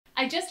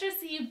I just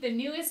received the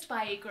newest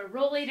byACRE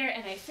Rollator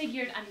and I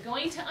figured I'm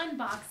going to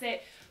unbox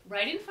it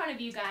right in front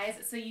of you guys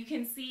so you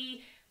can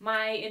see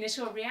my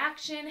initial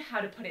reaction, how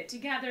to put it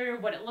together,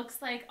 what it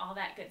looks like, all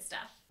that good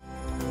stuff.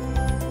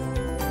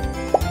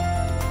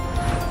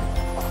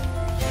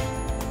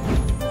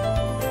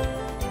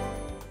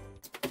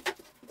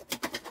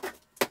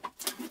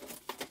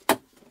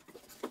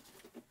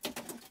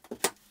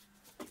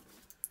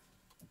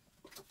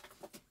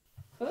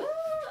 Ooh,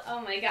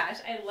 oh my gosh,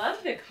 I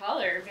love the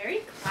color, very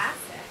classic.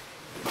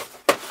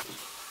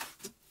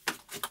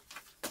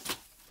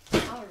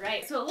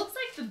 Alright, so it looks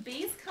like the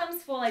base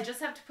comes full, I just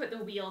have to put the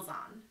wheels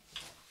on.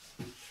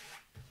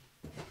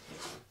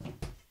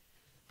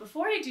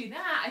 Before I do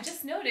that, I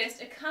just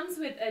noticed it comes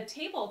with a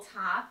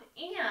tabletop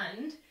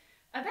and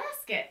a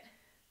basket.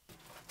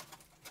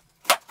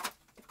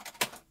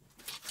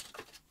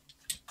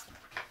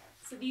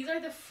 So these are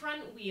the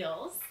front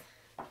wheels.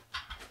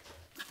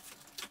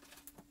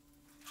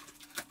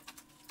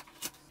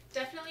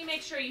 Definitely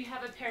make sure you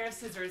have a pair of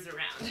scissors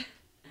around.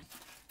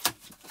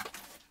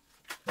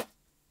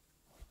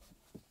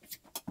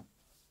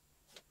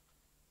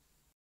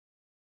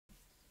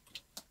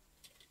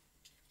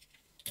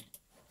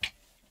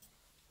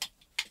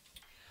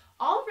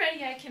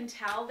 Already I can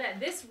tell that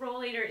this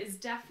rollator is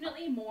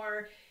definitely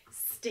more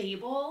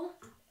stable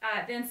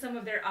than some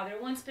of their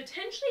other ones,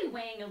 potentially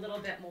weighing a little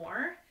bit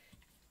more.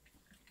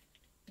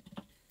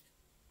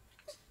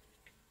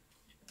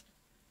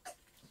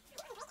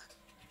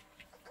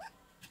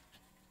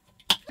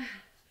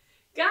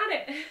 Got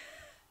it!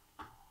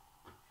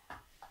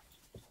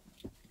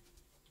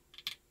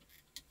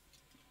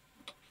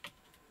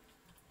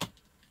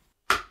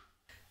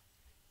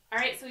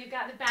 Alright, so we've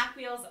got the back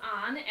wheels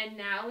on, and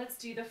now let's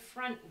do the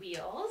front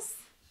wheels.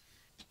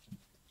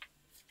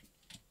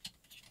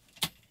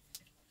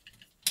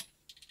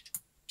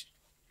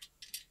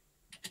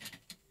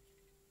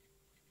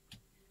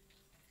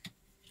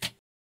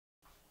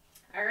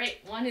 Alright,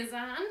 one is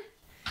on.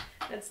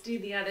 Let's do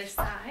the other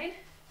side.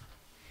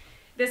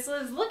 This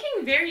was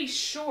looking very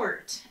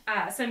short,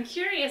 so I'm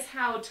curious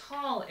how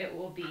tall it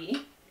will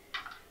be.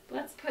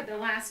 Let's put the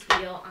last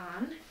wheel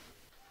on.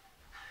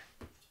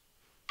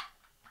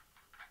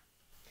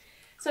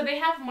 So they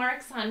have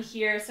marks on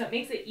here, so it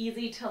makes it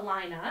easy to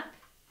line up.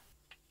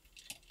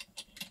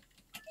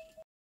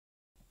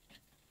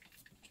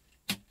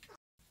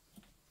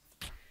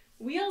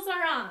 Wheels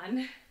are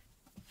on.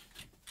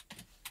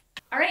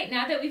 All right,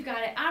 now that we've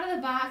got it out of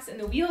the box and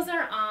the wheels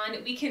are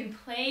on, we can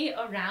play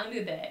around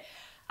with it.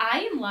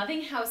 I am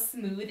loving how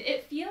smooth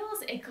it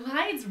feels. It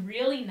glides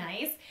really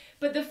nice,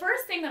 but the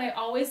first thing that I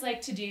always like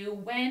to do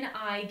when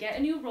I get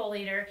a new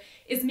rollator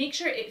is make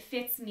sure it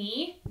fits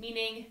me,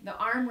 meaning the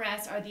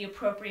armrests are the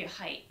appropriate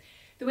height.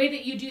 The way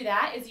that you do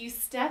that is you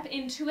step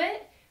into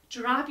it,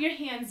 drop your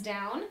hands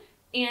down,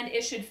 and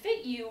it should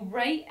fit you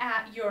right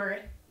at your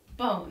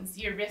bones,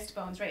 your wrist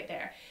bones right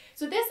there.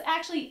 So this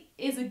actually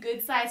is a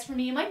good size for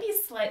me. It might be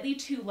slightly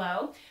too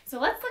low, so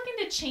let's look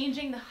into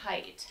changing the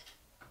height.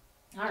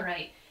 All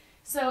right.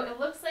 So it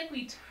looks like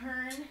we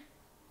turn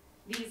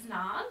these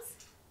knobs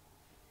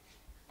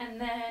and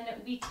then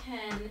we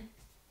can,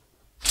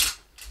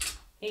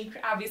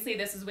 obviously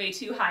this is way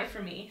too high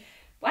for me.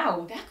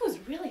 Wow, that goes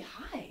really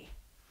high.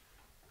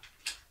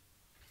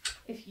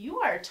 If you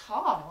are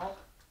tall,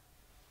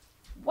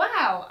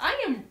 wow,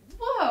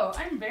 whoa,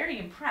 I'm very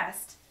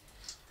impressed.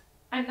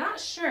 I'm not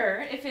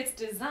sure if it's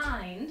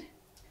designed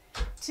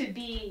to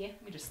be,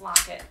 let me just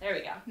lock it, there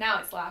we go, now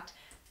it's locked.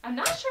 I'm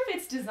not sure if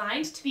it's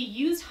designed to be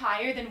used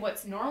higher than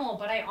what's normal,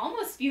 but I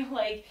almost feel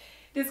like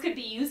this could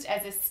be used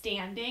as a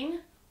standing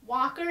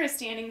walker, a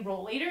standing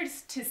rollator,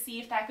 to see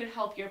if that could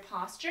help your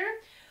posture.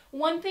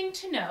 One thing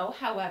to know,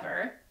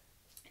 however,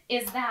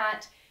 is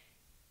that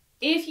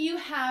if you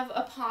have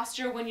a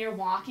posture when you're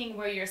walking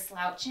where you're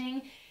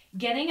slouching,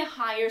 getting a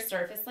higher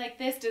surface like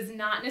this does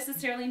not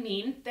necessarily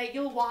mean that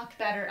you'll walk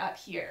better up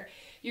here.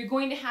 You're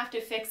going to have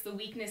to fix the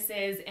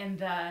weaknesses and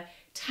the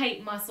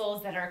tight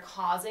muscles that are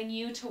causing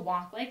you to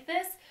walk like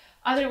this.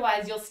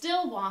 Otherwise, you'll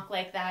still walk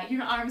like that.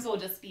 Your arms will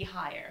just be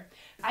higher.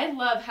 I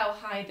love how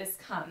high this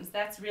comes.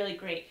 That's really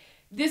great.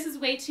 This is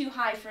way too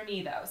high for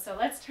me though, so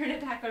let's turn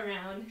it back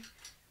around.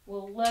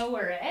 We'll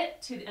lower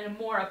it to a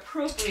more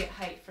appropriate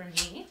height for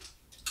me.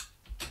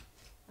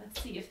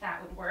 Let's see if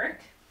that would work.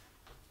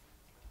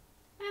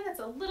 That's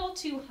a little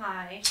too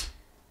high.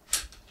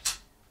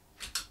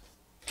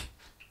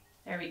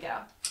 There we go.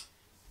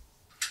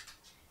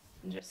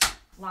 And just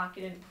lock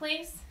it in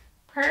place.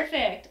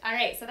 Perfect. All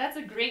right, so that's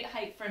a great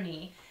height for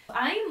me.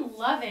 I'm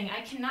loving,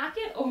 I cannot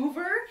get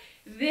over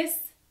this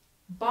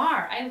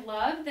bar. I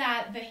love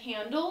that the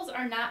handles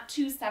are not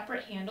two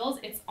separate handles,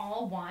 it's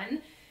all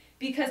one,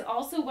 because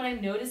also what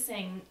I'm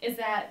noticing is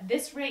that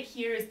this right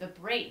here is the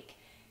brake.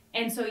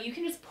 And so you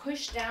can just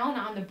push down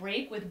on the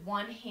brake with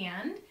one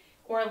hand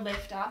or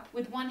lift up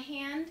with one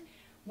hand.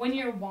 When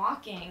you're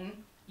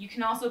walking, you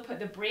can also put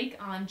the brake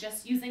on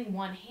just using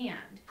one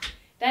hand.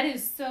 That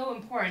is so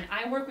important.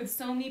 I work with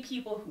so many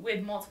people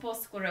with multiple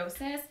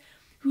sclerosis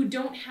who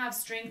don't have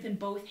strength in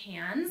both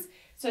hands.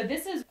 So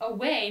this is a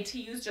way to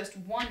use just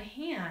one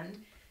hand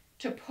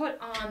to put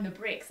on the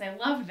brakes. I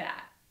love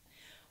that.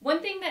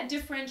 One thing that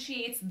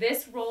differentiates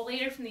this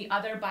rollator from the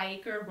other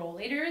byACRE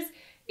rollators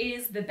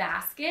is the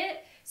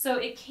basket. So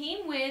it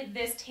came with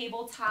this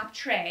tabletop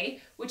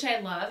tray, which I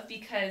love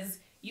because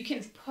you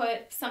can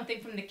put something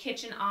from the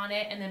kitchen on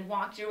it and then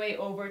walk your way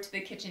over to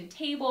the kitchen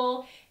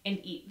table and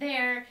eat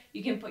there.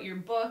 You can put your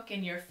book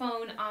and your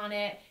phone on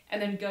it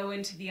and then go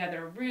into the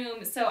other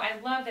room. So I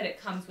love that it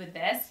comes with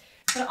this,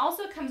 but it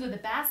also comes with a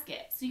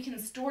basket, so you can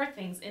store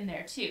things in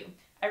there too.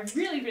 I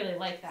really, really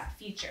like that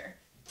feature.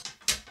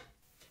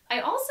 I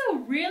also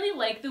really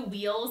like the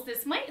wheels.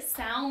 This might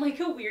sound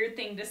like a weird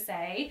thing to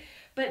say,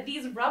 but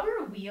these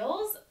rubber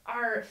wheels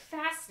are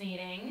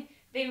fascinating.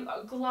 They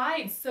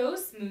glide so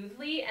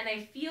smoothly, and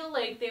I feel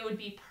like they would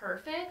be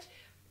perfect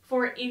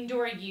for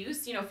indoor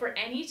use, you know, for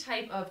any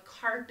type of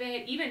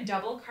carpet, even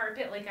double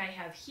carpet like I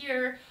have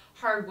here,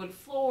 hardwood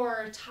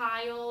floor,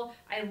 tile.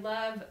 I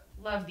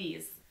love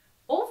these.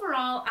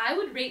 Overall, I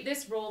would rate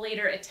this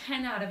rollator a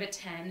 10 out of a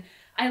 10.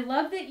 I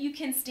love that you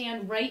can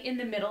stand right in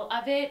the middle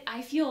of it.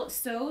 I feel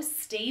so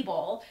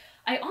stable.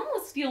 I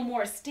almost feel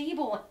more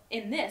stable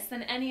in this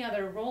than any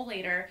other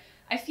rollator.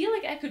 I feel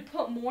like I could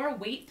put more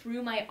weight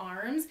through my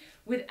arms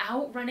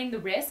without running the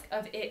risk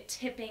of it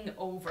tipping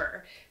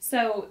over.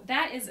 So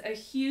that is a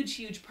huge,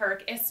 huge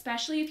perk,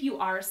 especially if you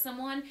are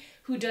someone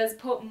who does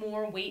put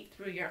more weight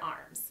through your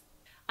arms.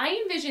 I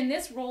envision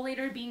this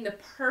rollator being the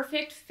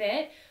perfect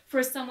fit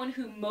for someone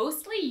who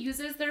mostly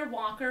uses their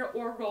walker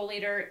or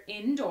rollator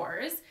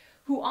indoors,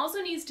 who also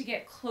needs to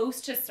get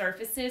close to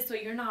surfaces so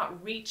you're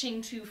not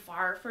reaching too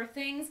far for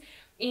things,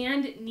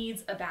 and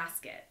needs a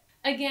basket.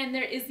 Again,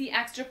 there is the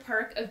extra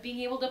perk of being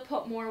able to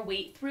put more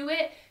weight through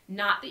it.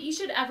 Not that you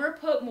should ever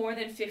put more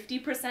than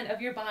 50%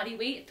 of your body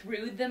weight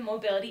through the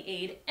mobility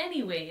aid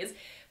anyways,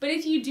 but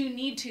if you do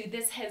need to,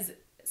 this has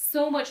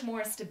so much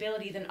more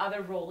stability than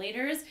other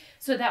rollators,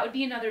 so that would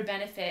be another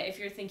benefit if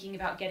you're thinking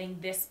about getting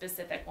this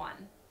specific one.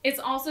 It's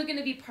also going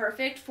to be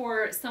perfect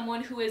for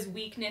someone who has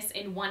weakness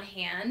in one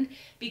hand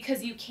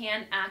because you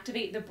can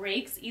activate the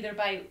brakes either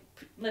by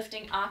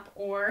lifting up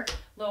or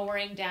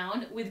lowering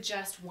down with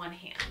just one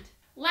hand.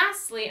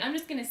 Lastly, I'm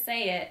just going to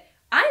say it,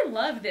 I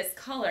love this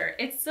color.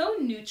 It's so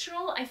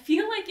neutral. I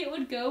feel like it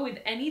would go with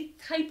any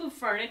type of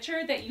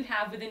furniture that you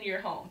have within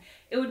your home.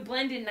 It would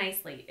blend in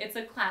nicely. It's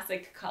a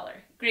classic color.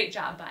 Great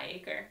job,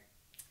 byACRE.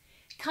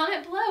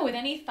 Comment below with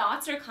any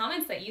thoughts or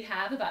comments that you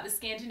have about the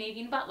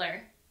Scandinavian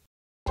Butler.